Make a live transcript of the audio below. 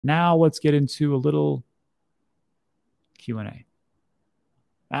Now let's get into a little Q&A.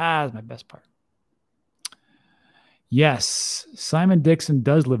 That's my best part. Yes, Simon Dixon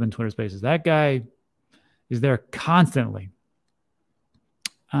does live in Twitter Spaces. That guy is there constantly.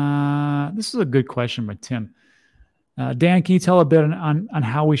 This is a good question by Tim. Dan, can you tell a bit on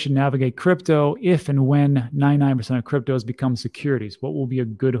how we should navigate crypto if and when 99% of cryptos become securities? What will be a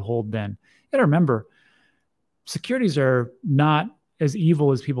good hold then? You got to remember, securities are not as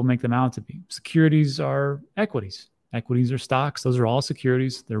evil as people make them out to be. Securities are equities. Equities are stocks. Those are all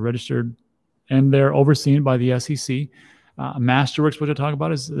securities. They're registered and they're overseen by the SEC. Masterworks, which I talk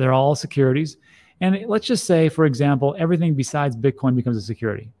about, is they're all securities. And let's just say, for example, everything besides Bitcoin becomes a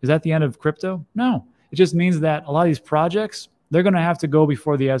security. Is that the end of crypto? No. It just means that a lot of these projects, they're going to have to go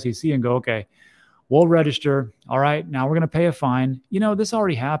before the SEC and go, okay, we'll register. All right, now we're going to pay a fine. You know, this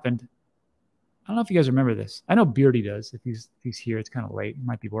already happened. I don't know if you guys remember this. I know Beardy does. If he's here, it's kind of late. He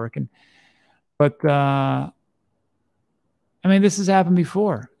might be working. But, I mean, this has happened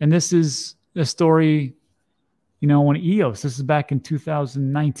before. And this is a story, you know, when EOS, this is back in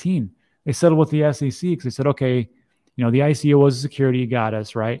 2019. They settled with the SEC because they said, okay, you know, the ICO was a security, you got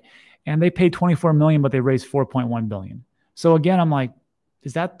us, right? And they paid $24 million, but they raised $4.1 billion. So again, I'm like,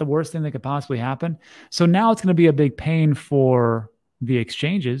 is that the worst thing that could possibly happen? So now it's going to be a big pain for the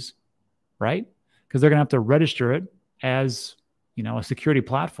exchanges, right? Because they're going to have to register it as, you know, a security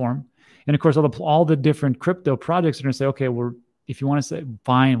platform. And of course, all the different crypto projects are going to say, okay, if you want to say,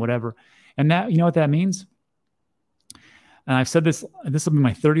 fine, whatever. And that, you know what that means? And I've said this will be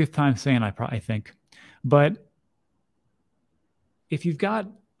my 30th time saying I think. But if you've got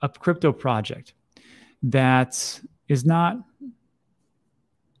a crypto project that is not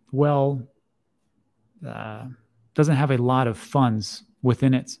doesn't have a lot of funds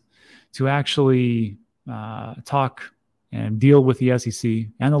within it to actually talk and deal with the SEC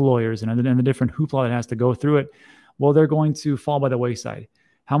and the lawyers and the different hoopla that has to go through it, well, they're going to fall by the wayside.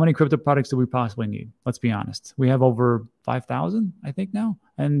 How many crypto products do we possibly need? Let's be honest. We have over 5,000, I think now.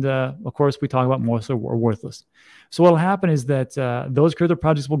 And of course, we talk about most are worthless. So what will happen is that those crypto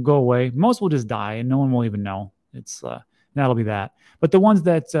projects will go away. Most will just die and no one will even know. That'll be that. But the ones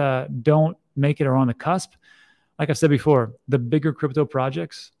that don't make it are on the cusp, like I said before, the bigger crypto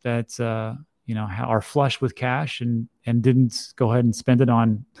projects that you know, are flush with cash and didn't go ahead and spend it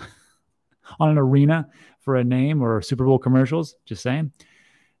on an arena for a name or Super Bowl commercials, just saying.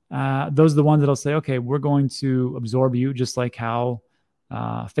 Those are the ones that'll say, okay, we're going to absorb you, just like how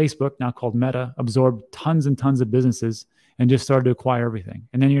Facebook, now called Meta, absorbed tons and tons of businesses and just started to acquire everything.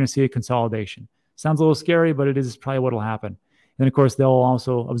 And then you're going to see a consolidation. Sounds a little scary, but it is probably what will happen. And then, of course, they'll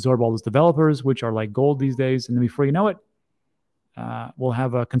also absorb all those developers, which are like gold these days. And then before you know it, we'll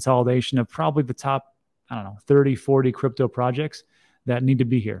have a consolidation of probably the top, 30, 40 crypto projects that need to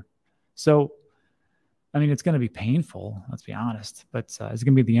be here. So, I mean, it's going to be painful, let's be honest. But is it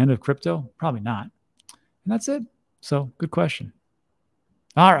going to be the end of crypto? Probably not. And that's it. So, good question.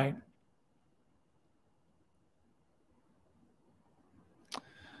 All right.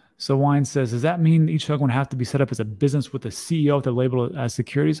 So Wine says, does that mean each token would have to be set up as a business with a CEO to label it as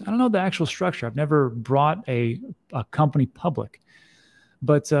securities? I don't know the actual structure. I've never brought a company public.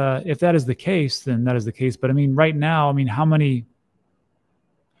 But if that is the case, then that is the case. But I mean, right now, I mean, how many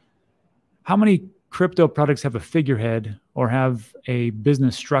crypto products have a figurehead or have a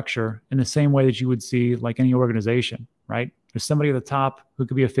business structure in the same way that you would see like any organization, right? There's somebody at the top who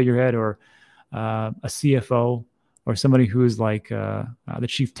could be a figurehead or a CFO or somebody who's like the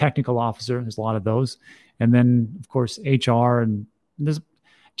chief technical officer. There's a lot of those. And then, of course, HR. And there's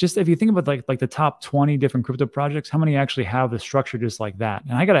just, if you think about like the top 20 different crypto projects, how many actually have the structure just like that?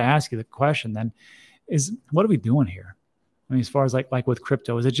 And I got to ask you the question then is, what are we doing here? I mean, as far as like with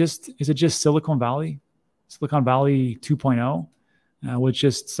crypto, is it just Silicon Valley 2.0, with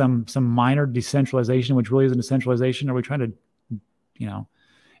just some minor decentralization, which really isn't decentralization? Are we trying to,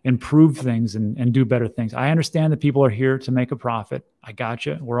 improve things and do better things? I understand that people are here to make a profit. I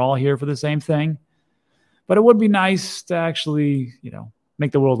gotcha. We're all here for the same thing, but it would be nice to actually,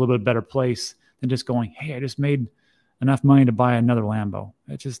 make the world a little bit better place than just going, hey, I just made enough money to buy another Lambo.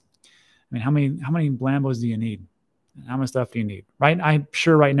 How many Lambos do you need? How much stuff do you need? Right? I'm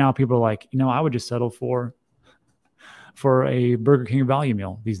sure right now people are like, I would just settle for a Burger King value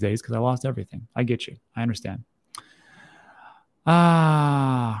meal these days because I lost everything. I get you. I understand.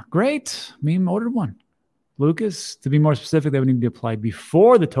 Great. Meme ordered one. Lucas, to be more specific, they would need to be applied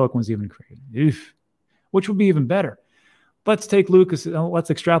before the token was even created. Oof. Which would be even better. Let's take Lucas. Let's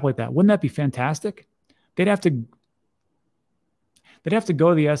extrapolate that. Wouldn't that be fantastic? They'd have to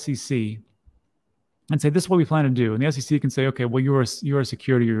go to the SEC and say, this is what we plan to do. And the SEC can say, okay, well, you're a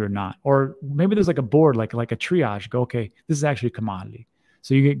security or you're not. Or maybe there's like a board, like a triage. Go, okay, this is actually a commodity.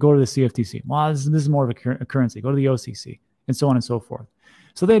 So you go to the CFTC. Well, this is more of a currency. Go to the OCC, and so on and so forth.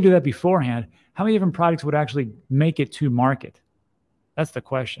 So they do that beforehand. How many different products would actually make it to market? That's the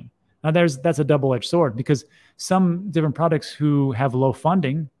question. Now, that's a double-edged sword, because some different products who have low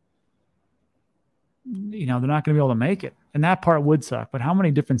funding, they're not going to be able to make it. And that part would suck. But how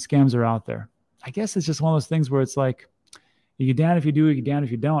many different scams are out there? I guess it's just one of those things where it's like, you get down if you do, you get down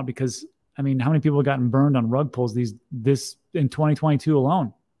if you don't. Because, I mean, how many people have gotten burned on rug pulls this in 2022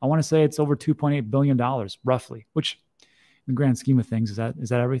 alone? I want to say it's over $2.8 billion, roughly, which in the grand scheme of things, is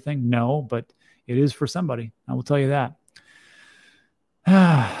that everything? No, but it is for somebody. I will tell you that.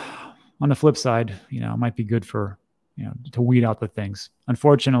 On the flip side, it might be good for, to weed out the things.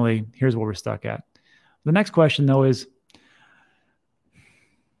 Unfortunately, here's what we're stuck at. The next question, though, is,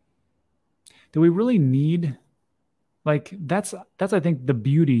 do we really need, that's I think the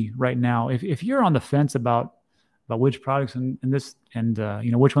beauty right now. If you're on the fence about which products and this and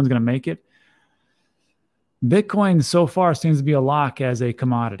which one's going to make it, Bitcoin so far seems to be a lock as a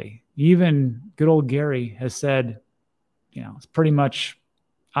commodity. Even good old Gary has said, it's pretty much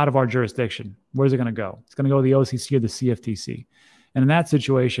out of our jurisdiction. Where's it going to go? It's going to go to the OCC or the CFTC. And in that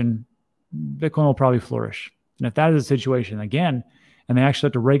situation, Bitcoin will probably flourish. And if that is the situation again, and they actually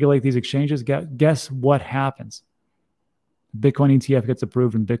have to regulate these exchanges, guess what happens? Bitcoin ETF gets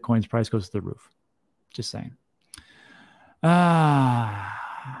approved and Bitcoin's price goes to the roof. Just saying.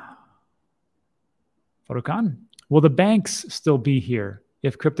 Photocan. Will the banks still be here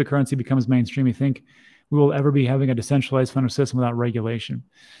if cryptocurrency becomes mainstream? You think we will ever be having a decentralized financial system without regulation?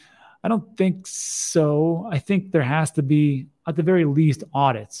 I don't think so. I think there has to be, at the very least,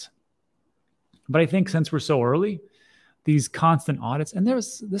 audits. But I think since we're so early, these constant audits, and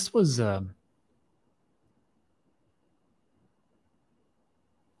this was, I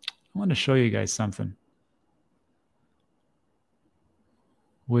want to show you guys something,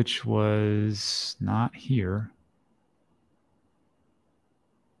 which was not here.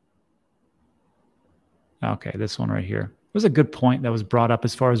 Okay, this one right here. It was a good point that was brought up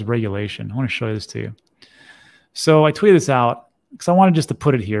as far as regulation. I want to show this to you. So I tweeted this out because I wanted just to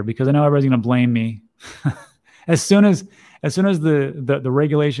put it here because I know everybody's going to blame me. As soon as the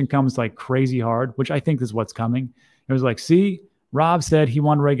regulation comes like crazy hard, which I think is what's coming, it was like, see, Rob said he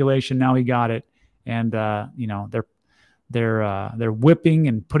wanted regulation, now he got it, and they're whipping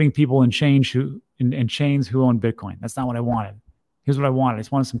and putting people in chains who own Bitcoin. That's not what I wanted. Here's what I wanted. I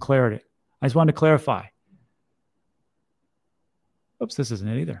just wanted some clarity. I just wanted to clarify. Oops, this isn't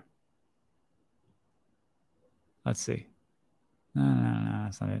it either. Let's see. No,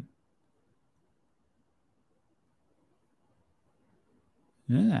 that's not it.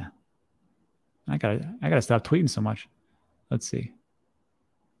 Yeah. I gotta stop tweeting so much. Let's see.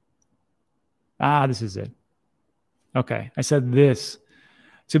 This is it. Okay. I said this.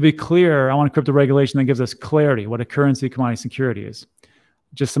 To be clear, I want a crypto regulation that gives us clarity what a currency commodity security is.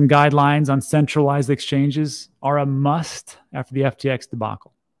 Just some guidelines on centralized exchanges are a must after the FTX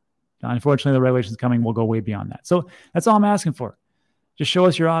debacle. Now, unfortunately, the regulations coming will go way beyond that. So that's all I'm asking for. Just show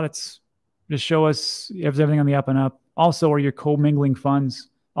us your audits. Just show us if everything on the up and up. Also, are you commingling funds?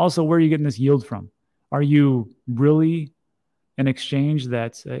 Also, where are you getting this yield from? Are you really an exchange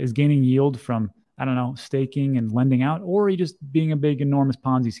that is gaining yield from, I don't know, staking and lending out? Or are you just being a big, enormous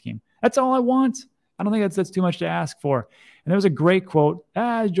Ponzi scheme? That's all I want. I don't think that's too much to ask for. And there was a great quote.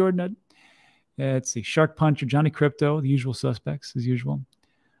 Jordan, let's see, Shark Punch or Johnny Crypto, the usual suspects as usual.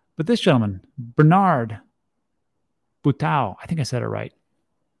 But this gentleman, Bernard Butau, I think I said it right.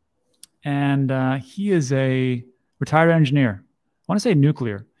 And he is a retired engineer. I want to say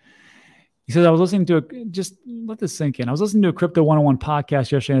nuclear. He says, I was listening to just let this sink in. I was listening to a Crypto 101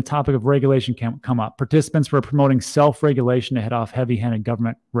 podcast yesterday and the topic of regulation come up. Participants were promoting self-regulation to head off heavy-handed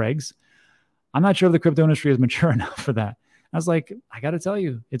government regs. I'm not sure if the crypto industry is mature enough for that. I was like, I got to tell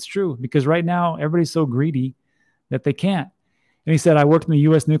you, it's true. Because right now, everybody's so greedy that they can't. And he said, I worked in the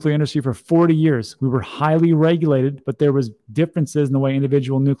U.S. nuclear industry for 40 years. We were highly regulated, but there was differences in the way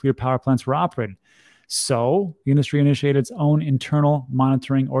individual nuclear power plants were operated. So the industry initiated its own internal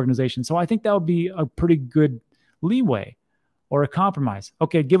monitoring organization. So I think that would be a pretty good leeway or a compromise.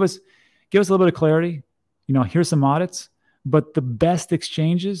 Okay, give us a little bit of clarity. Here's some audits, but the best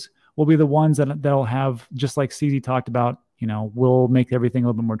exchanges will be the ones that'll have, just like CZ talked about, we'll make everything a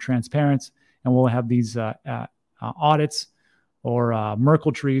little bit more transparent, and we'll have these audits or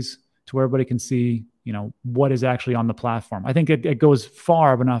Merkle trees to where everybody can see, what is actually on the platform. I think it goes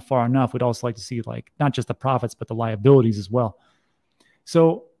far, but not far enough. We'd also like to see not just the profits, but the liabilities as well.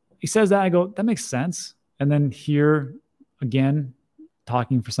 So he says that, I go, that makes sense. And then here again,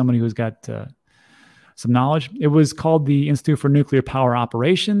 talking for somebody who's got some knowledge, it was called the Institute for Nuclear Power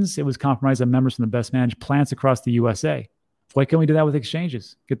Operations. It was comprised of members from the best managed plants across the USA. Why can't we do that with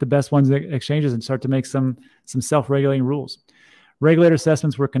exchanges? Get the best ones in exchanges and start to make some self-regulating rules. Regulator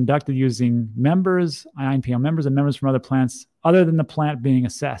assessments were conducted using members, INPL members, and members from other plants other than the plant being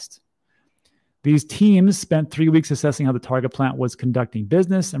assessed. These teams spent 3 weeks assessing how the target plant was conducting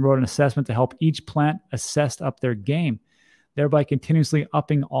business and wrote an assessment to help each plant assess up their game, thereby continuously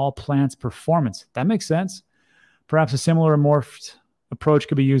upping all plants' performance. That makes sense. Perhaps a similar morphed approach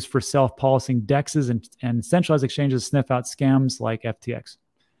could be used for self-policing DEXs and centralized exchanges to sniff out scams like FTX.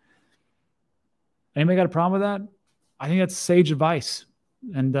 Anybody got a problem with that? I think that's sage advice.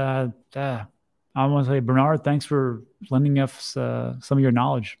 And I want to say, Bernard, thanks for lending us some of your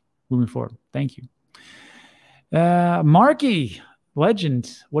knowledge moving forward. Thank you. Marky,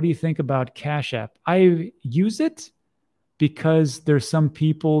 legend, what do you think about Cash App? I use it because there's some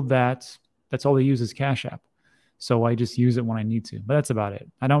people that's all they use is Cash App. So I just use it when I need to, but that's about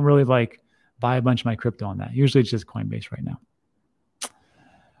it. I don't really like buy a bunch of my crypto on that. Usually it's just Coinbase right now.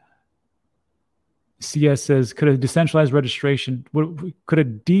 CS says, could a decentralized registration, could a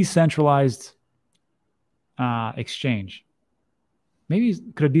decentralized exchange, maybe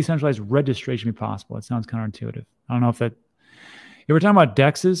could a decentralized registration be possible? It sounds counterintuitive. I don't know if that, if we're talking about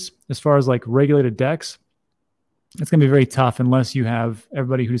DEXs, as far as like regulated DEX, it's going to be very tough unless you have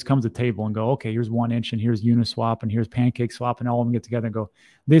everybody who just comes to the table and go, okay, here's 1inch and here's Uniswap and here's PancakeSwap, and all of them get together and go,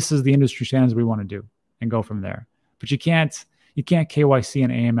 this is the industry standards we want to do, and go from there. But you can't KYC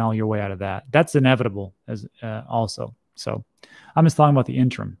and AML your way out of that. That's inevitable as also. So I'm just talking about the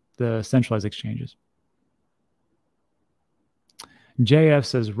interim, the centralized exchanges. JF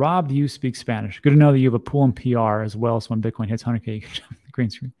says, Rob, do you speak Spanish? Good to know that you have a pool in PR as well. So when Bitcoin hits 100K, you can jump the green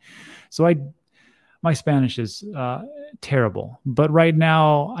screen. So my Spanish is terrible, but right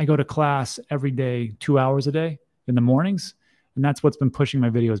now I go to class every day, 2 hours a day in the mornings. And that's what's been pushing my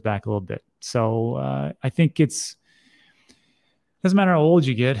videos back a little bit. So I think doesn't matter how old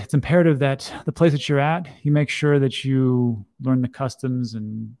you get. It's imperative that the place that you're at, you make sure that you learn the customs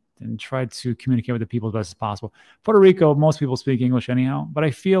and try to communicate with the people as best as possible. Puerto Rico, most people speak English anyhow, but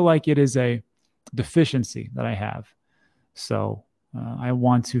I feel like it is a deficiency that I have. So I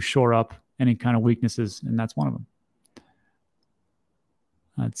want to shore up any kind of weaknesses, and that's one of them.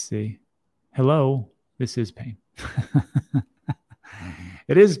 Let's see. Hello, this is pain.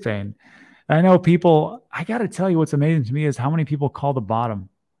 It is pain. I know people, I got to tell you what's amazing to me is how many people call the bottom.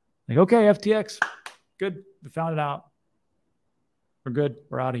 Like, okay, FTX, good, we found it out. We're good,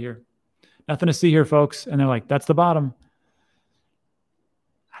 we're out of here. Nothing to see here, folks. And they're like, that's the bottom.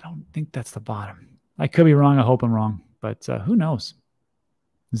 I don't think that's the bottom. I could be wrong, I hope I'm wrong, but who knows?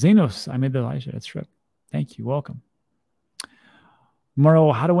 Xenos, I made the Elijah. That's true. Thank you. Welcome.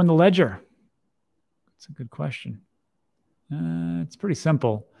 Murrow, how to win the ledger? That's a good question. It's pretty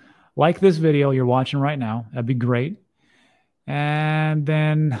simple. Like this video you're watching right now. That'd be great. And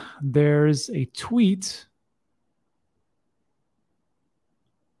then there's a tweet,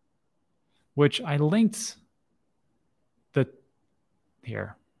 which I linked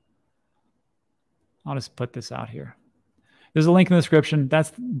here. I'll just put this out here. There's a link in the description.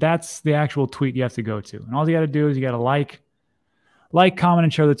 That's the actual tweet you have to go to. And all you got to do is you got to like, comment,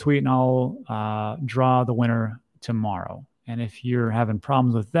 and share the tweet, and I'll draw the winner tomorrow. And if you're having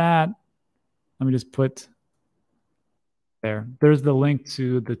problems with that, let me just put there's the link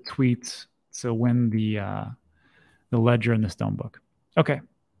to the tweet to win the ledger and the STONEBOOK. Okay.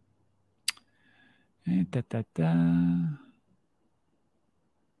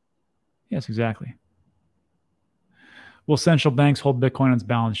 Yes, exactly. Will central banks hold Bitcoin on its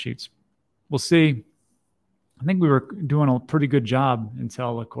balance sheets? We'll see. I think we were doing a pretty good job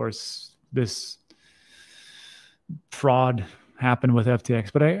until, of course, this fraud happened with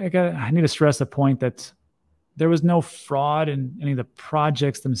FTX. But I need to stress a point that there was no fraud in any of the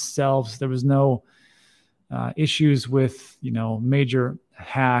projects themselves. There was no issues with, major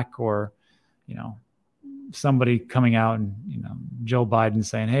hack or, somebody coming out and, Joe Biden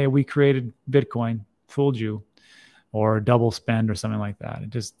saying, hey, we created Bitcoin, fooled you, or double spend or something like that.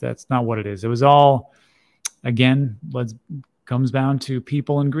 That's not what it is. It was all, again, comes down to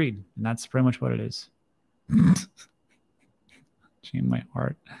people and greed. And that's pretty much what it is. In my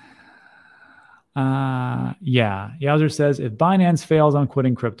heart. Yeah. Yowzer says, if Binance fails, I'm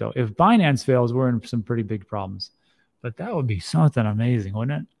quitting crypto. If Binance fails, we're in some pretty big problems. But that would be something amazing,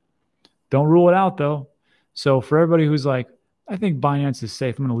 wouldn't it? Don't rule it out, though. So for everybody who's like, I think Binance is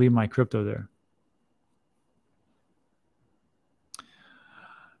safe, I'm going to leave my crypto there.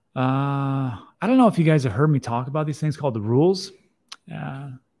 I don't know if you guys have heard me talk about these things called the rules.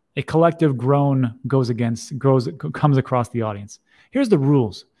 A collective groan comes across the audience. Here's the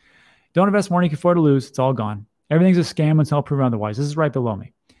rules. Don't invest more than you can afford to lose. It's all gone. Everything's a scam until proven otherwise. This is right below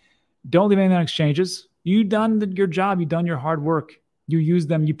me. Don't leave anything on exchanges. You've done your job. You've done your hard work. You used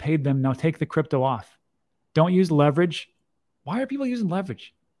them. You paid them. Now take the crypto off. Don't use leverage. Why are people using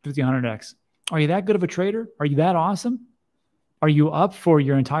leverage? 50-100x. Are you that good of a trader? Are you that awesome? Are you up for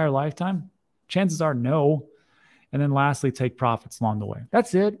your entire lifetime? Chances are no. And then lastly, take profits along the way.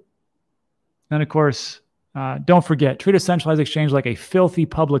 That's it. And of course, don't forget, treat a centralized exchange like a filthy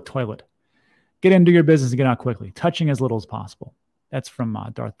public toilet. Get into your business and get out quickly, touching as little as possible. That's from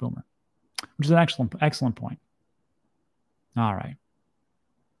Darth Boomer, which is an excellent point. All right.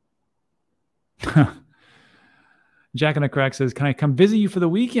 Jack in the Crack says, can I come visit you for the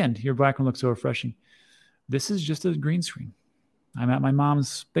weekend? Your background looks so refreshing. This is just a green screen. I'm at my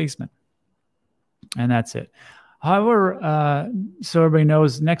mom's basement. And that's it. However, so everybody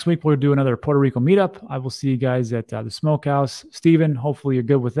knows, next week we'll do another Puerto Rico meetup. I will see you guys at the Smokehouse. Steven, hopefully you're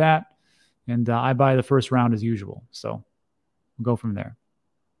good with that. And I buy the first round as usual. So we'll go from there.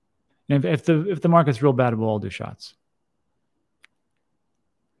 And if the market's real bad, we'll all do shots.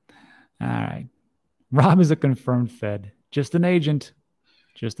 All right. Rob is a confirmed Fed. Just an agent.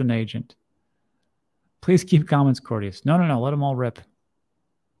 Just an agent. Please keep comments courteous. No. Let them all rip.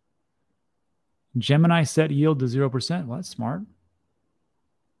 Gemini set yield to 0%. Well, that's smart.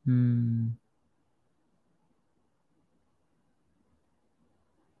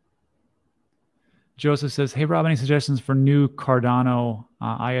 Joseph says, hey, Rob, any suggestions for new Cardano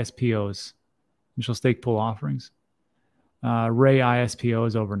ISPOs? Initial stake pool offerings. Ray ISPO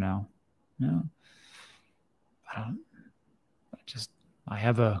is over now. No. I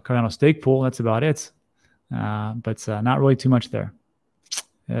have a Cardano stake pool. That's about it. But not really too much there.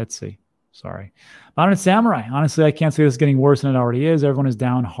 Let's see. Sorry. Modern Samurai. Honestly, I can't say this is getting worse than it already is. Everyone is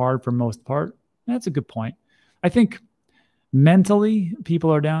down hard for most part. That's a good point. I think mentally people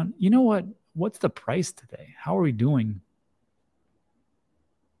are down. You know what? What's the price today? How are we doing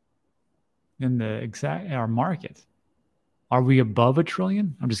in our market? Are we above $1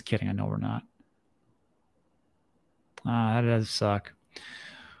 trillion? I'm just kidding. I know we're not. That does suck.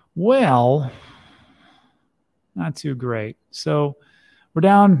 Well, not too great. So we're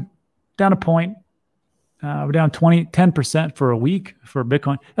down a point. We're down 10% for a week for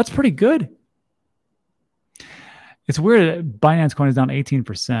Bitcoin. That's pretty good. It's weird that Binance Coin is down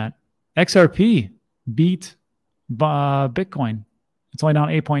 18%. XRP beat Bitcoin. It's only down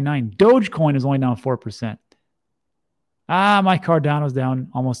 8.9. Dogecoin is only down 4%. My Cardano is down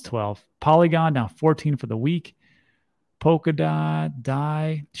almost 12. Polygon down 14 for the week. Polkadot,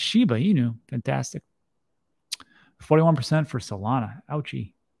 DAI, Shiba Inu, fantastic. 41% for Solana.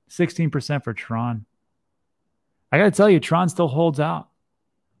 Ouchie. 16% for Tron. I got to tell you, Tron still holds out.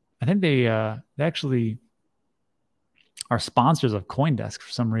 I think they actually are sponsors of CoinDesk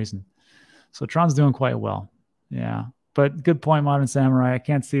for some reason. So Tron's doing quite well. Yeah. But good point, Modern Samurai. I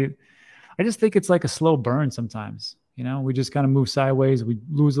can't see it. I just think it's like a slow burn sometimes. You know, we just kind of move sideways. We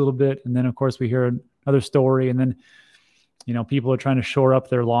lose a little bit. And then, of course, we hear another story. And then, you know, people are trying to shore up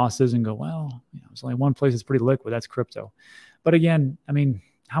their losses and go, well, you know, there's only one place that's pretty liquid. That's crypto. But again, I mean,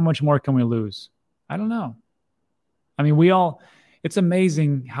 how much more can we lose? I don't know. I mean, it's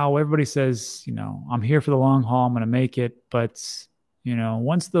amazing how everybody says, you know, I'm here for the long haul. I'm going to make it. But, you know,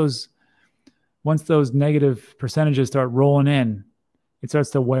 once those negative percentages start rolling in, it starts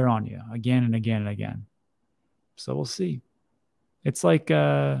to wear on you again and again and again. So we'll see. It's like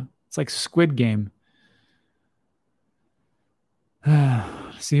Squid Game.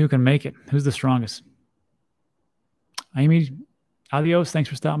 See who can make it. Who's the strongest? Amy, adios. Thanks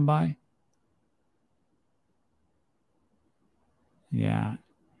for stopping by. Yeah.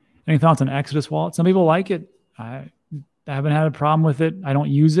 Any thoughts on Exodus Wallet? Some people like it. I haven't had a problem with it. I don't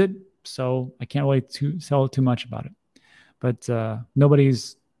use it, so I can't really tell too much about it. But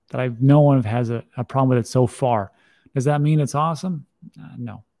nobody's that I've known of has a problem with it so far. Does that mean it's awesome?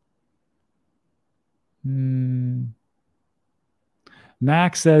 No.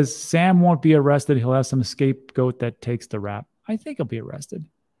 Max says, Sam won't be arrested. He'll have some scapegoat that takes the rap. I think he'll be arrested.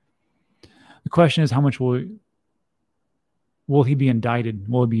 The question is, how much will he be indicted?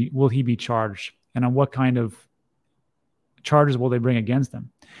 Will he be charged? And on what kind of charges will they bring against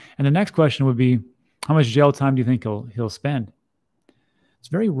him? And the next question would be, how much jail time do you think he'll spend? It's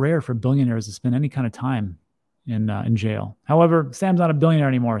very rare for billionaires to spend any kind of time in jail. However, Sam's not a billionaire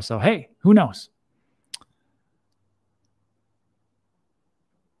anymore, so hey, who knows?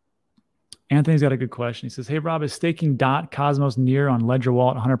 Anthony's got a good question. He says, hey, Rob, is staking DOT, Cosmos, Near on Ledger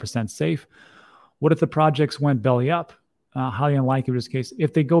Wallet 100% safe? What if the projects went belly up? Highly unlikely in this case.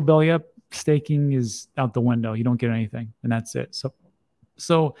 If they go belly up, staking is out the window. You don't get anything, and that's it.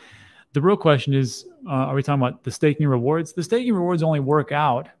 So the real question is, are we talking about the staking rewards? The staking rewards only work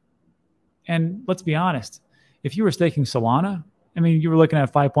out. And let's be honest, if you were staking Solana, I mean, you were looking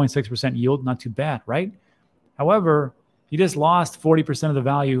at 5.6% yield, not too bad, right? However, you just lost 40% of the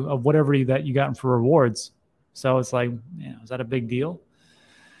value of whatever that you got for rewards. So it's like, is that a big deal?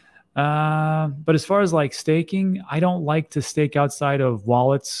 But as far as like staking, I don't like to stake outside of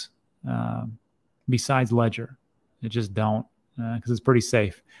wallets besides Ledger. I just don't, because it's pretty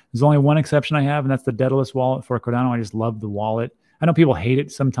safe. There's only one exception I have, and that's the Daedalus wallet for Cardano. I just love the wallet. I know people hate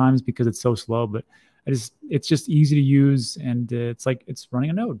it sometimes because it's so slow, but it's just easy to use, and it's like it's running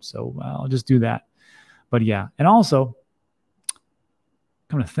a node. So I'll just do that. But yeah, and also,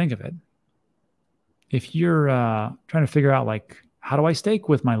 come to think of it, if you're trying to figure out like, how do I stake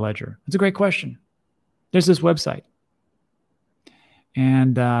with my Ledger? It's a great question. There's this website,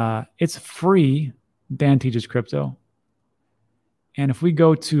 and it's free. Dan teaches crypto. And if we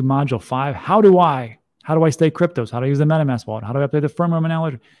go to module 5, how do I stake cryptos? How do I use the MetaMask wallet? How do I update the firmware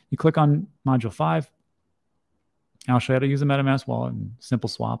manager? You click on module 5. I'll show you how to use the MetaMask wallet and simple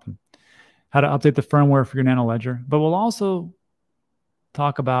swap and how to update the firmware for your Nano Ledger. But we'll also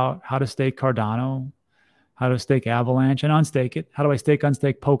talk about how to stake Cardano, how to stake Avalanche and unstake it. How do I stake,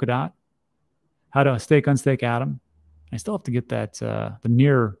 unstake Polkadot? How to stake, unstake Atom. I still have to get that the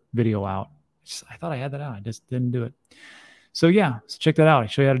Near video out. I thought I had that out. I just didn't do it. So yeah, so check that out. I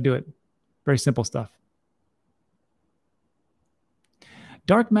show you how to do it. Very simple stuff.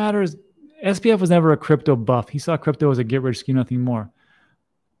 Dark Matters, SPF was never a crypto buff. He saw crypto as a get-rich scheme, nothing more.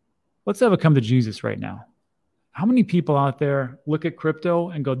 Let's have a come to Jesus right now. How many people out there look at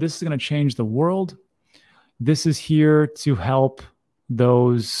crypto and go, this is going to change the world? This is here to help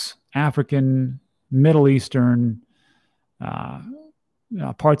those African, Middle Eastern,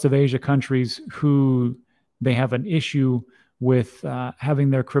 parts of Asia countries who they have an issue with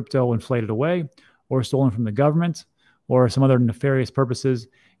having their crypto inflated away or stolen from the government or some other nefarious purposes.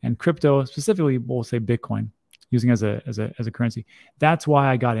 And crypto, specifically, we'll say Bitcoin, using as a currency. That's why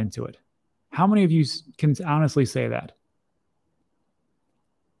I got into it. How many of you can honestly say that?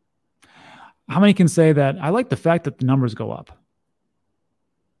 How many can say that I like the fact that the numbers go up?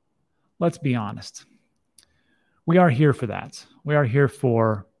 Let's be honest. We are here for that. We are here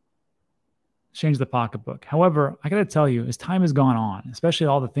for change the pocketbook. However, I got to tell you, as time has gone on, especially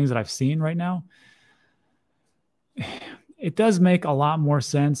all the things that I've seen right now, it does make a lot more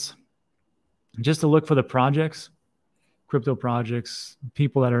sense just to look for the projects, crypto projects,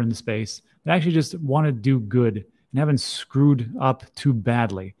 people that are in the space that actually just want to do good and haven't screwed up too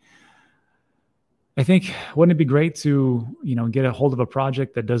badly. I think, wouldn't it be great to, get a hold of a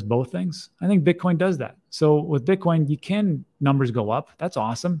project that does both things? I think Bitcoin does that. So with Bitcoin, numbers go up. That's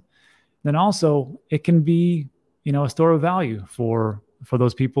awesome. Then also it can be, a store of value for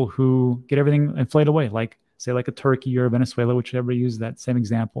those people who get everything inflated away, like say like a Turkey or Venezuela, whichever uses that same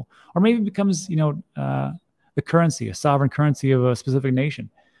example, or maybe it becomes, the currency, a sovereign currency of a specific nation,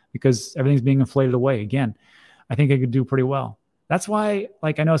 because everything's being inflated away. Again, I think it could do pretty well. That's why,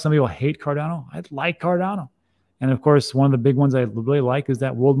 I know some people hate Cardano. I like Cardano. And of course, one of the big ones I really like is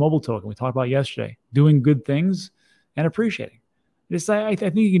that World Mobile Token we talked about yesterday, doing good things and appreciating. I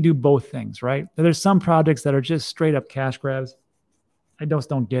think you can do both things, right? There's some projects that are just straight up cash grabs. I just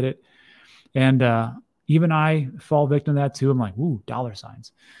don't get it. And even I fall victim to that too. I'm like, ooh, dollar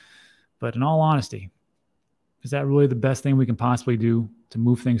signs. But in all honesty, is that really the best thing we can possibly do to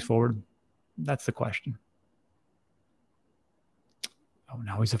move things forward? That's the question. Oh,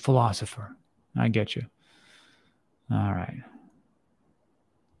 now he's a philosopher. I get you. All right.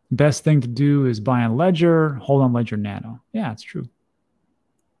 Best thing to do is buy on Ledger, hold on Ledger Nano. Yeah, it's true.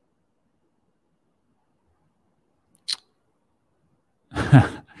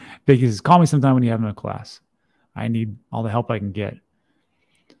 Biggie says, call me sometime when you have no class. I need all the help I can get.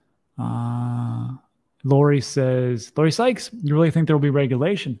 Lori says, Lori Sykes, you really think there will be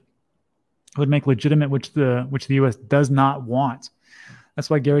regulation? It would make legitimate, which the U.S. does not want. That's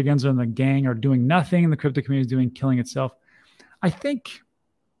why Gary Gensler and the gang are doing nothing, and the crypto community is killing itself. I think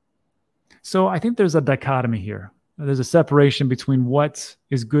there's a dichotomy here. There's a separation between what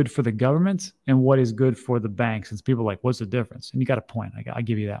is good for the government and what is good for the banks. And people are like, what's the difference? And you got a point. I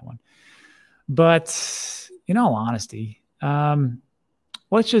give you that one. But in all honesty,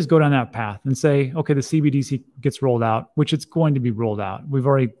 let's just go down that path and say, okay, the CBDC gets rolled out, which it's going to be rolled out. We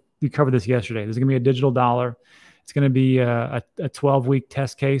covered this yesterday. There's going to be a digital dollar. It's It's going to be a 12-week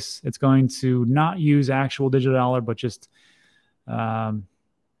test case. It's going to not use actual digital dollar, but just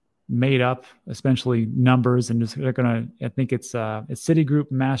made up, essentially numbers, and just they're going to. I think it's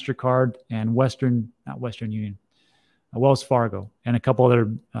Citigroup, Mastercard, and not Western Union, Wells Fargo, and a couple other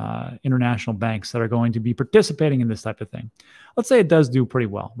international banks that are going to be participating in this type of thing. Let's say it does do pretty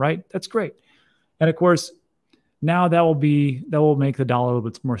well, right? That's great. And of course, now that will make the dollar a little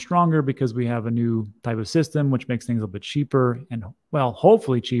bit more stronger because we have a new type of system, which makes things a little bit cheaper and, well,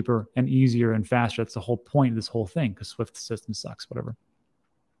 hopefully cheaper and easier and faster. That's the whole point of this whole thing, because SWIFT system sucks, whatever.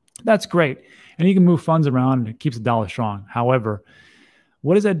 That's great. And you can move funds around and it keeps the dollar strong. However,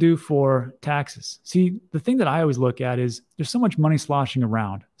 what does that do for taxes? See, the thing that I always look at is there's so much money sloshing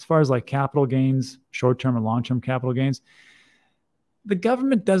around as far as like capital gains, short-term and long-term capital gains. The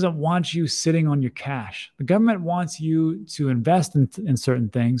government doesn't want you sitting on your cash. The government wants you to invest in certain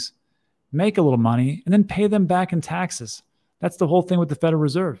things, make a little money, and then pay them back in taxes. That's the whole thing with the Federal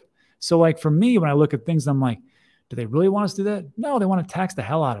Reserve. So like for me, when I look at things, I'm like, do they really want us to do that? No, they want to tax the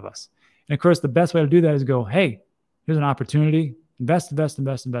hell out of us. And of course, the best way to do that is go, hey, here's an opportunity. Invest.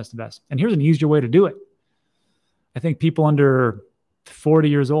 And here's an easier way to do it. I think people under 40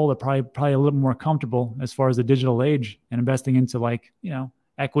 years old are probably a little more comfortable as far as the digital age and investing into like,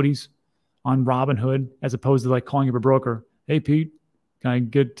 equities on Robinhood, as opposed to like calling up a broker. Hey, Pete, can I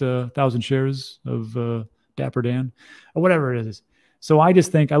get 1,000 shares of Dapper Dan or whatever it is? So I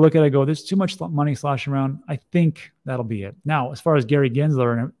just think, I look at it, I go, there's too much money sloshing around. I think that'll be it. Now, as far as Gary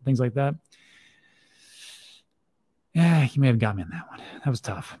Gensler and things like that, yeah, he may have got me on that one. That was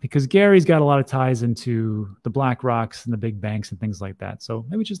tough because Gary's got a lot of ties into the Black Rocks and the big banks and things like that. So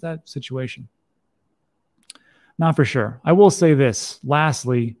maybe just that situation. Not for sure. I will say this,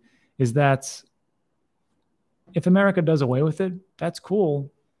 lastly, is that if America does away with it, that's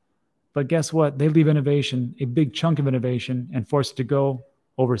cool. But guess what? They leave innovation, a big chunk of innovation, and force it to go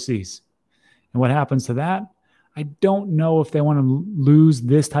overseas. And what happens to that? I don't know if they want to lose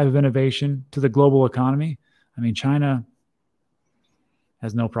this type of innovation to the global economy. I mean, China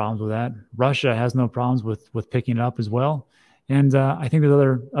has no problems with that. Russia has no problems with picking it up as well. And I think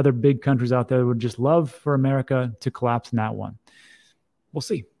there's other big countries out there that would just love for America to collapse in that one. We'll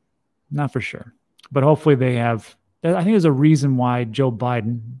see. Not for sure. But hopefully they have. I think there's a reason why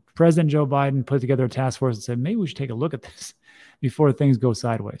President Joe Biden put together a task force and said, maybe we should take a look at this before things go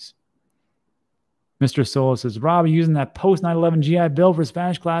sideways. Mr. Sola says, Rob, are you using that post 9/11 GI Bill for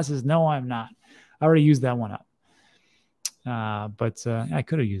Spanish classes? No, I'm not. I already used that one up. But I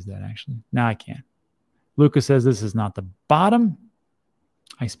could have used that, actually. Now I can't. Lucas says this is not the bottom.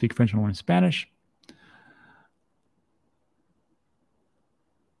 I speak French and learn Spanish.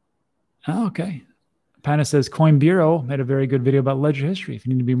 Oh, okay. Pana says Coin Bureau made a very good video about ledger history. If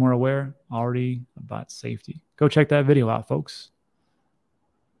you need to be more aware already about safety, go check that video out, folks.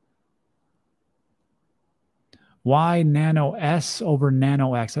 Why Nano S over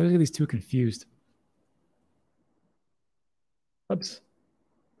Nano X? I always get these two confused. Oops.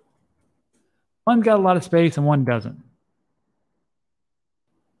 One's got a lot of space and one doesn't.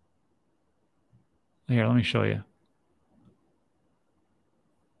 Here, let me show you.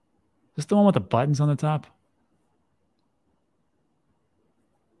 Is this the one with the buttons on the top?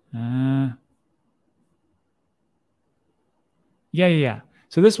 Yeah.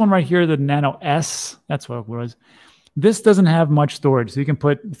 So this one right here, the Nano S, that's what it was. This doesn't have much storage. So you can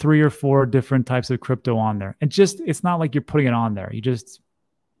put 3 or 4 different types of crypto on there. It's not like you're putting it on there. You just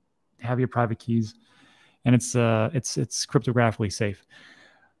have your private keys and it's cryptographically safe.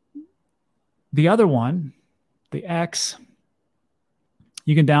 The other one, the X,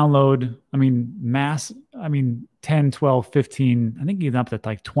 you can download, 10, 12, 15, I think even up to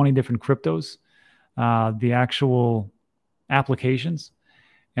like 20 different cryptos, the actual applications,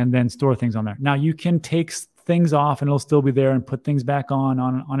 and then store things on there. Now you can take things off and it'll still be there and put things back on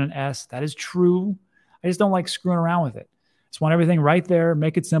an S. That is true. I just don't like screwing around with it. Just want everything right there,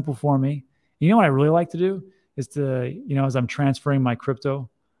 make it simple for me. You know what I really like to do is to, as I'm transferring my crypto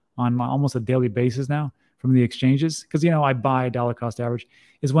on almost a daily basis now from the exchanges, because, I buy dollar cost average,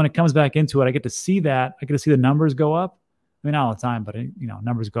 is when it comes back into it, I get to see that. I get to see the numbers go up. Not all the time, but,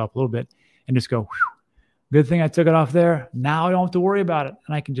 numbers go up a little bit and just go, whew, good thing I took it off there. Now I don't have to worry about it.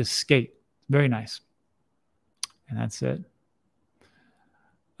 And I can just skate. Very nice. And that's it.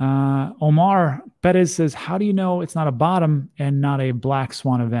 Omar Perez says, how do you know it's not a bottom and not a black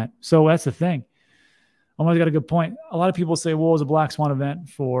swan event? So that's the thing. Omar's got a good point. A lot of people say, well, it was a black swan event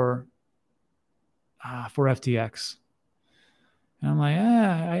for FTX. And I'm like,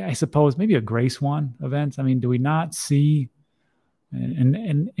 I suppose maybe a gray swan event. Do we not see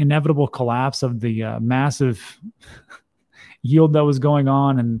an inevitable collapse of the massive yield that was going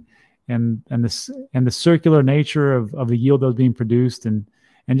on, and the circular nature of the yield that was being produced, and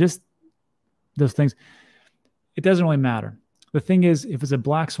just those things. It doesn't really matter. The thing is, if it's a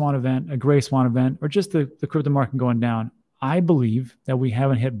black swan event, a gray swan event, or just the crypto market going down, I believe that we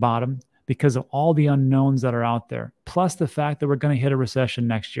haven't hit bottom because of all the unknowns that are out there, plus the fact that we're going to hit a recession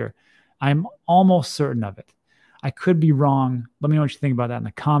next year. I'm almost certain of it. I could be wrong. Let me know what you think about that in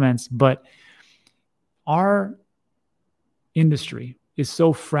the comments. But our industry is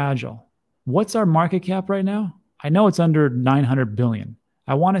so fragile. What's our market cap right now? I know it's under 900 billion.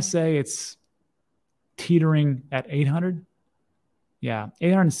 I want to say it's teetering at 800. Yeah,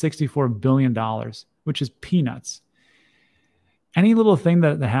 $864 billion, which is peanuts. Any little thing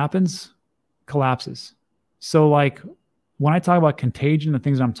that happens collapses. So like when I talk about Contagion, the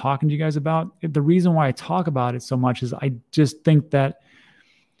things that I'm talking to you guys about, the reason why I talk about it so much is I just think that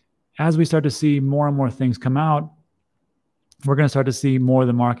as we start to see more and more things come out, we're going to start to see more of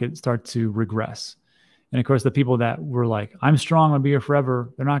the market start to regress. And of course, the people that were like, I'm strong, I'll be here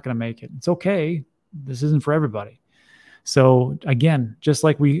forever, they're not going to make it. It's okay. This isn't for everybody. So again, just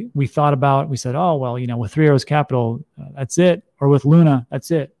like we thought about, we said, oh, well, with Three Arrows Capital, that's it. Or with Luna, that's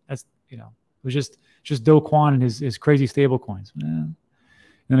it. That's, it was just Do Kwon and his crazy stable coins. And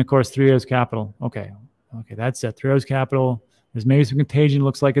then of course, Three Arrows Capital. Okay, that's it. Three Arrows Capital. There's maybe some contagion.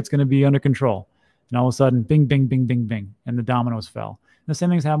 Looks like it's going to be under control. And all of a sudden, bing, bing, bing, bing, bing. And the dominoes fell. And the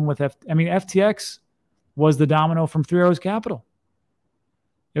same things happened with FTX was the domino from Three Arrows Capital.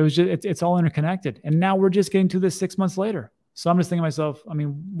 It was just, it's all interconnected. And now we're just getting to this 6 months later. So I'm just thinking to myself,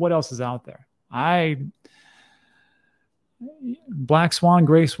 what else is out there? Black swan,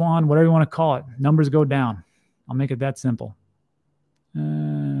 gray swan, whatever you want to call it. Numbers go down. I'll make it that simple.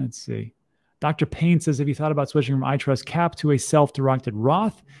 Let's see. Dr. Payne says, if you thought about switching from iTRUST cap to a self-directed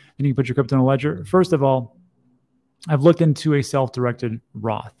Roth, then you can put your crypto in a ledger. First of all, I've looked into a self-directed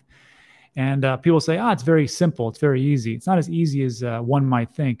Roth. And people say, it's very simple. It's very easy. It's not as easy as one might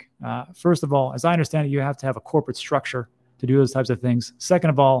think. First of all, as I understand it, you have to have a corporate structure to do those types of things.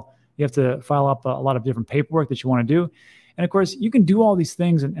 Second of all, you have to file up a lot of different paperwork that you want to do. And of course, you can do all these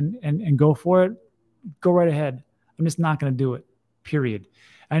things and go for it. Go right ahead. I'm just not going to do it, period.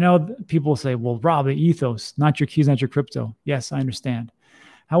 I know people say, well, Rob, the ethos, not your keys, not your crypto. Yes, I understand.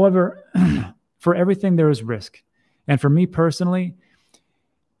 However, for everything, there is risk. And for me personally,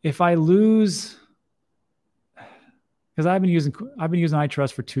 if I lose, because I've been using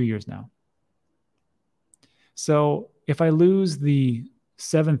iTRUST for 2 years now. So if I lose the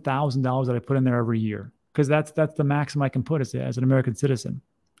 $7,000 that I put in there every year, because that's the maximum I can put as an American citizen. And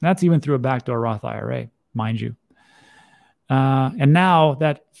that's even through a backdoor Roth IRA, mind you. And now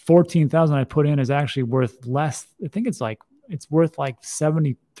that $14,000 I put in is actually worth less. I think it's worth like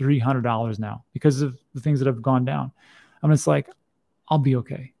 $7,300 now because of the things that have gone down. It's like, I'll be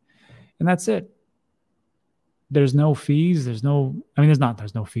okay. And that's it. There's no fees. There's no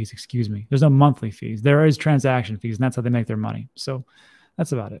fees, excuse me. There's no monthly fees. There is transaction fees, and that's how they make their money. So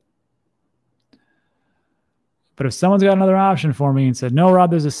that's about it. But if someone's got another option for me and said, no, Rob,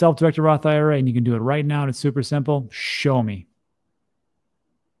 there's a self-directed Roth IRA and you can do it right now and it's super simple, show me.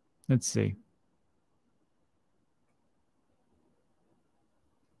 Let's see.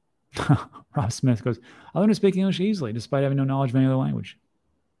 Rob Smith goes, I learned to speak English easily despite having no knowledge of any other language.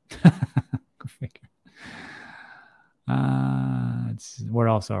 Go figure. Where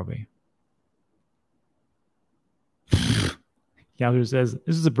else are we? Yahoo says,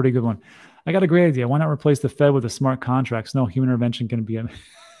 this is a pretty good one. I got a great idea. Why not replace the Fed with a smart contracts? No human intervention can be.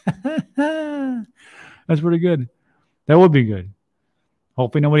 That's pretty good. That would be good.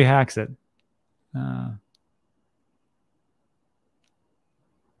 Hopefully nobody hacks it.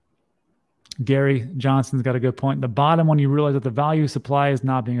 Gary Johnson's got a good point. The bottom, when you realize that the value supply is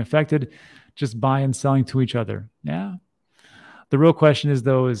not being affected, just buy and selling to each other. Yeah. The real question is,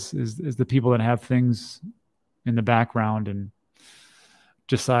 though, is the people that have things in the background and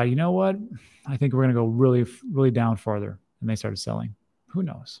decide, you know what, I think we're going to go really, really down farther, and they started selling. Who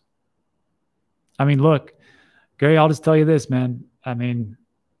knows? Look, Gary, I'll just tell you this, man.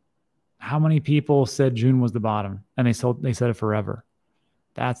 How many people said June was the bottom, and they said it forever?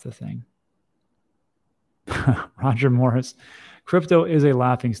 That's the thing. Roger Morris, crypto is a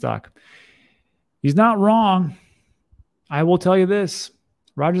laughing stock. He's not wrong. I will tell you this.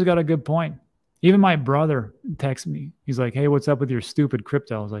 Roger's got a good point. Even my brother texts me. He's like, hey, what's up with your stupid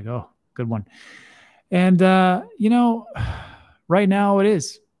crypto? I was like, oh, good one. And, right now it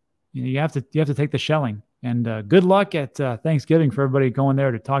is. You have to take the shelling. And good luck at Thanksgiving for everybody going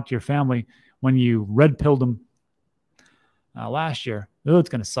there to talk to your family when you red-pilled them. last year. Oh, it's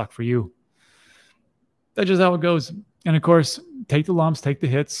going to suck for you. That's just how it goes. And of course, take the lumps, take the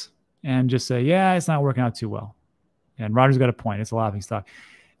hits, and just say, yeah, it's not working out too well. And Roger's got a point. It's a laughing stock.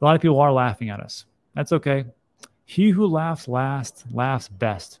 A lot of people are laughing at us. That's okay. He who laughs last laughs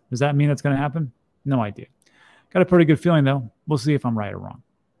best. Does that mean that's going to happen? No idea. Got a pretty good feeling, though. We'll see if I'm right or wrong.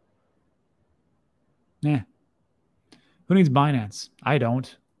 Who needs Binance? I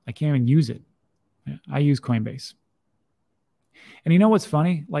don't. I can't even use it. I use Coinbase. And you know what's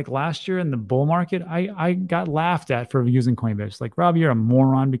funny? Like last year in the bull market, I got laughed at for using Coinbase. Like, Rob, you're a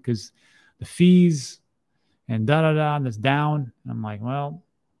moron because the fees and da-da-da, and that's down. And I'm like, well,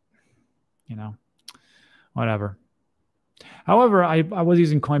 you know, whatever. However, I was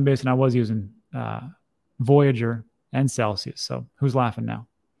using Coinbase and I was using Voyager and Celsius. So who's laughing now?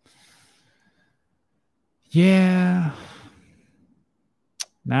 Yeah.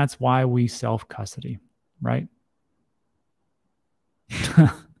 That's why we self-custody, right?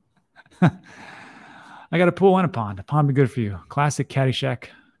 I got a pool and a pond. A pond be good for you. Classic Caddyshack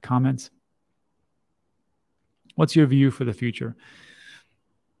comments. What's your view for the future?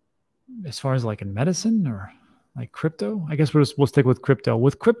 As far as like in medicine or like crypto? I guess we'll stick with crypto.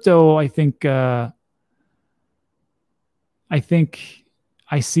 With crypto, I think I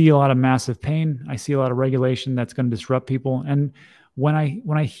see a lot of massive pain. I see a lot of regulation that's going to disrupt people. And when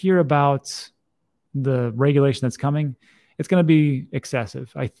I hear about the regulation that's coming, it's going to be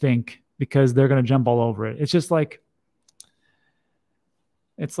excessive, I think, because they're going to jump all over it. It's just like,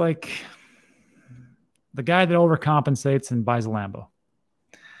 it's like the guy that overcompensates and buys a Lambo,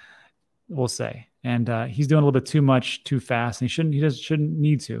 we'll say. And he's doing a little bit too much, too fast, and he shouldn't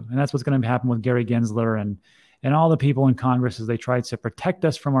need to. And that's what's going to happen with Gary Gensler and all the people in Congress as they try to protect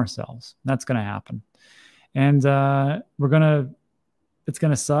us from ourselves. That's going to happen. And it's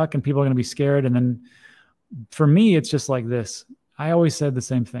going to suck and people are going to be scared. And then for me, it's just like this. I always said the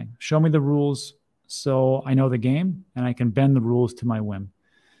same thing. Show me the rules so I know the game and I can bend the rules to my whim.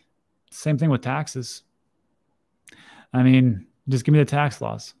 Same thing with taxes. I mean, just give me the tax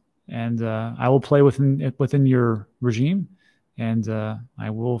laws and I will play within your regime. And I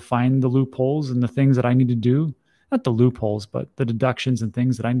will find the loopholes and the things that I need to do. Not the loopholes, but the deductions and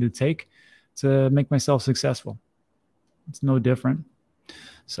things that I need to take to make myself successful. It's no different.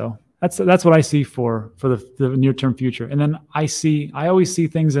 So that's what I see for the near-term future. And then I always see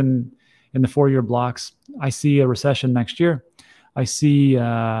things in the 4-year blocks. I see a recession next year. I see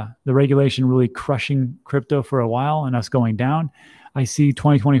the regulation really crushing crypto for a while and us going down. I see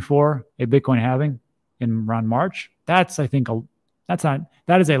 2024, a Bitcoin halving in around March. That's, I think,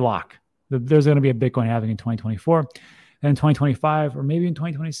 that is a lock. There's going to be a Bitcoin halving in 2024. And in 2025, or maybe in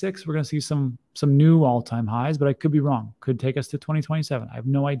 2026, we're going to see some new all-time highs, but I could be wrong. Could take us to 2027. I have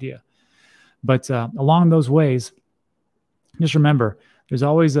no idea. But along those ways, just remember, there's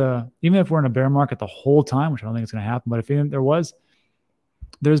always even if we're in a bear market the whole time, which I don't think it's going to happen, but if there was,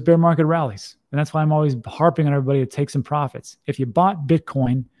 there's bear market rallies. And that's why I'm always harping on everybody to take some profits. If you bought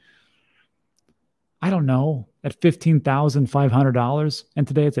Bitcoin, I don't know, at $15,500, and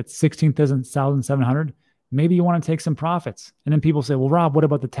today it's at $16,700, maybe you want to take some profits. And then people say, well, Rob, what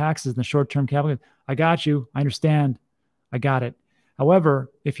about the taxes and the short-term capital? I got you. I understand. I got it.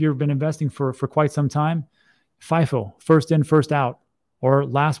 However, if you've been investing for quite some time, FIFO, first in, first out, or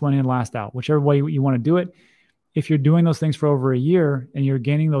last one in, last out, whichever way you want to do it. If you're doing those things for over a year and you're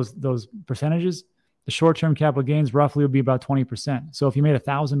gaining those percentages, the short-term capital gains roughly would be about 20%. So if you made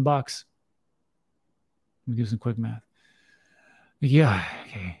 $1,000, let me do some quick math. Yeah,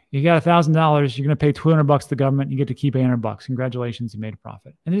 okay. You got $1,000. You're going to pay $200 to the government. You get to keep $800. Congratulations, you made a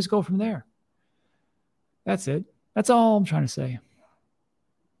profit. And just go from there. That's it. That's all I'm trying to say.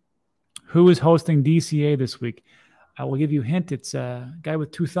 Who is hosting DCA this week? I will give you a hint. It's a guy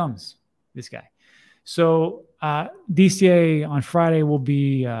with 2 thumbs, this guy. So DCA on Friday will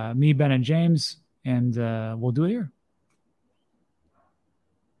be me, Ben, and James, and we'll do it here.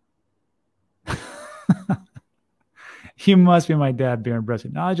 You must be my dad, beer and breast.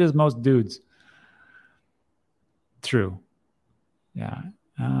 Not just most dudes. True. Yeah.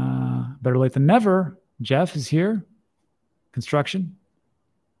 Better late than never. Jeff is here. Construction.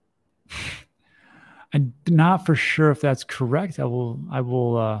 I'm not for sure if that's correct. I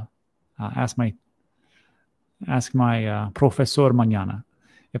will ask my profesor mañana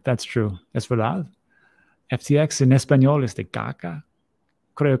if that's true. ¿Es verdad? FTX en español es de caca.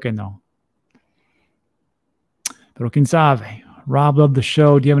 Creo que no. Pero quién sabe. Rob loved the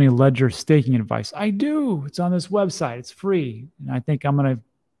show. Do you have any ledger staking advice? I do. It's on this website. It's free. And I think I'm going to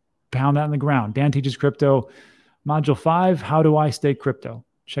pound that in the ground. Dan teaches crypto. Module 5, how do I stake crypto?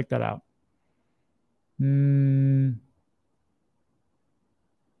 Check that out.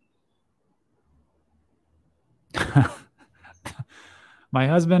 My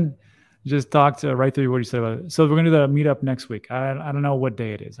husband just talked right through what you said about it. So we're going to do the meetup next week. I don't know what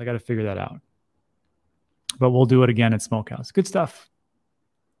day it is. I got to figure that out. But we'll do it again at Smokehouse. Good stuff.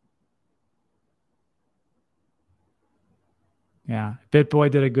 Yeah,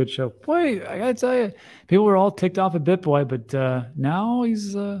 BitBoy did a good show. Boy, I gotta tell you, people were all ticked off at BitBoy, but now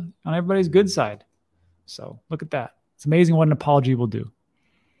he's on everybody's good side. So look at that. It's amazing what an apology will do.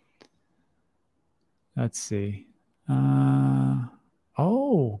 Let's see.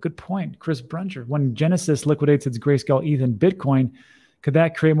 Oh, good point. Chris Brunger. When Genesis liquidates its Grayscale ETH and Bitcoin, could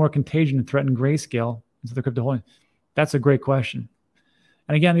that create more contagion and threaten Grayscale into the crypto holding? That's a great question.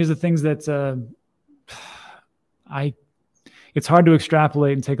 And again, these are things that it's hard to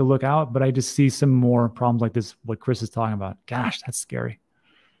extrapolate and take a look out, but I just see some more problems like this, what Chris is talking about. Gosh, that's scary.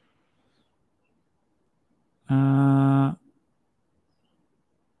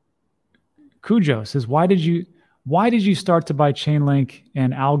 Cujo says, why did you start to buy Chainlink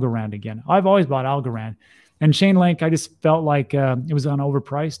and Algorand again? I've always bought Algorand. And Chainlink, I just felt like it was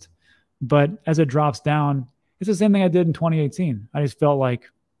overpriced. But as it drops down, it's the same thing I did in 2018. I just felt like,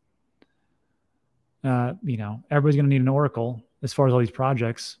 everybody's going to need an Oracle as far as all these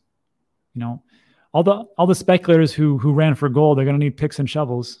projects. All the speculators who ran for gold, they're going to need picks and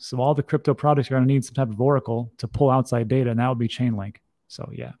shovels. So all the crypto projects are going to need some type of Oracle to pull outside data, and that would be Chainlink. So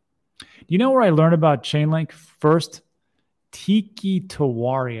yeah. Do you know where I learned about Chainlink first? Tiki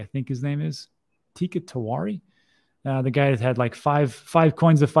Tawari, I think his name is. Tiki Tawari? The guy that had like five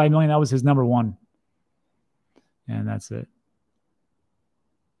coins of 5 million. That was his number one. And that's it.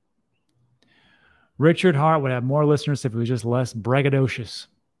 Richard Hart would have more listeners if he was just less braggadocious.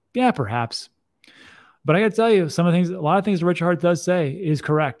 Yeah, perhaps. But I got to tell you, a lot of things Richard Hart does say is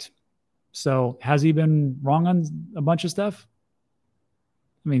correct. So has he been wrong on a bunch of stuff?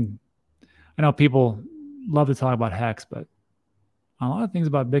 I mean, I know people love to talk about Hex, but a lot of things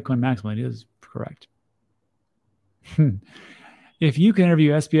about Bitcoin maximally is correct. If you can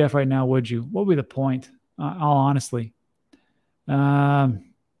interview SPF right now, would you? What would be the point? All honestly.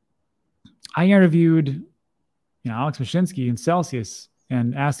 I interviewed, Alex Mashinsky in Celsius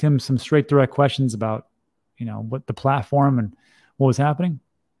and asked him some straight direct questions about, what the platform and what was happening.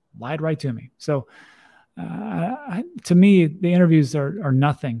 Lied right to me. So to me, the interviews are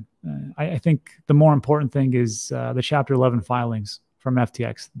nothing. I think the more important thing is the Chapter 11 filings from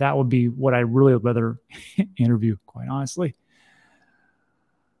FTX. That would be what I really would rather interview, quite honestly.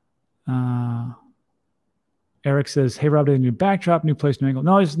 Eric says, hey, Rob, did a new backdrop, new place, new angle?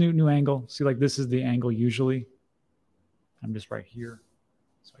 No, it's new angle. See, like this is the angle usually. I'm just right here.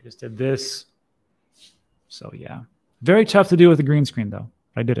 So I just did this. So yeah. Very tough to do with the green screen though.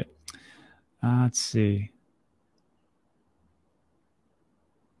 I did it. Let's see.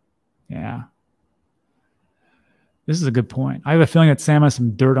 Yeah. This is a good point. I have a feeling that Sam has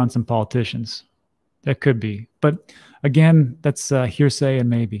some dirt on some politicians. That could be. But again, that's hearsay and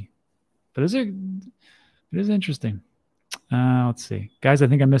maybe. But it is interesting. Let's see. Guys, I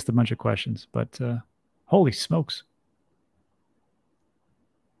think I missed a bunch of questions, but holy smokes.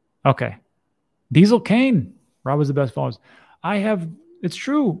 Okay. Diesel Kane. Rob was the best followers. It's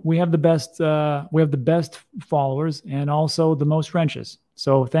true. We have the best followers and also the most wrenches.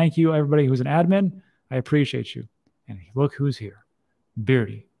 So thank you, everybody who's an admin. I appreciate you. And look who's here.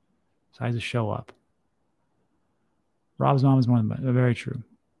 Beardy. Decides to show up. Rob's mom is one of them. Very true.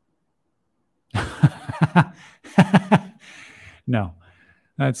 No.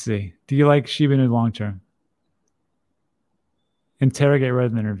 Let's see. Do you like Shiba Inu long term? Interrogate rather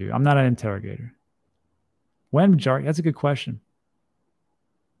than interview. I'm not an interrogator. When majority? That's a good question.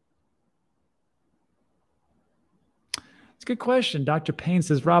 It's a good question. Dr. Payne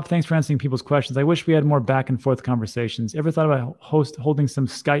says, Rob, thanks for answering people's questions. I wish we had more back and forth conversations. Ever thought about holding some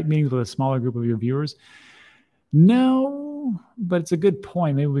Skype meetings with a smaller group of your viewers? No, but it's a good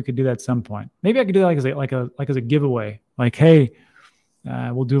point. Maybe we could do that at some point. Maybe I could do that like as a giveaway. Like, hey,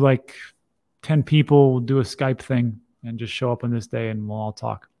 we'll do like 10 people, we'll do a Skype thing and just show up on this day and we'll all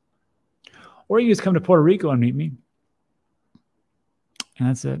talk. Or you just come to Puerto Rico and meet me. And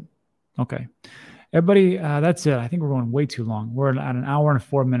that's it. Okay. Everybody, that's it. I think we're going way too long. We're at an hour and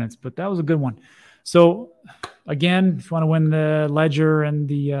 4 minutes, but that was a good one. So again, if you want to win the Ledger and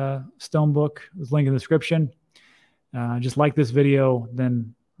the STONEBOOK, there's a link in the description. Just like this video,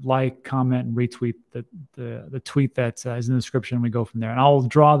 then like, comment, and retweet the tweet that is in the description. We go from there. And I'll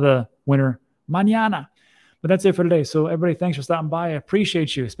draw the winner mañana. But that's it for today. So everybody, thanks for stopping by. I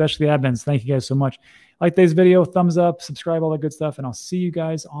appreciate you, especially the admins. Thank you guys so much. Like this video, thumbs up, subscribe, all that good stuff. And I'll see you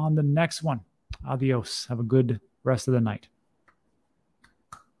guys on the next one. Adios. Have a good rest of the night.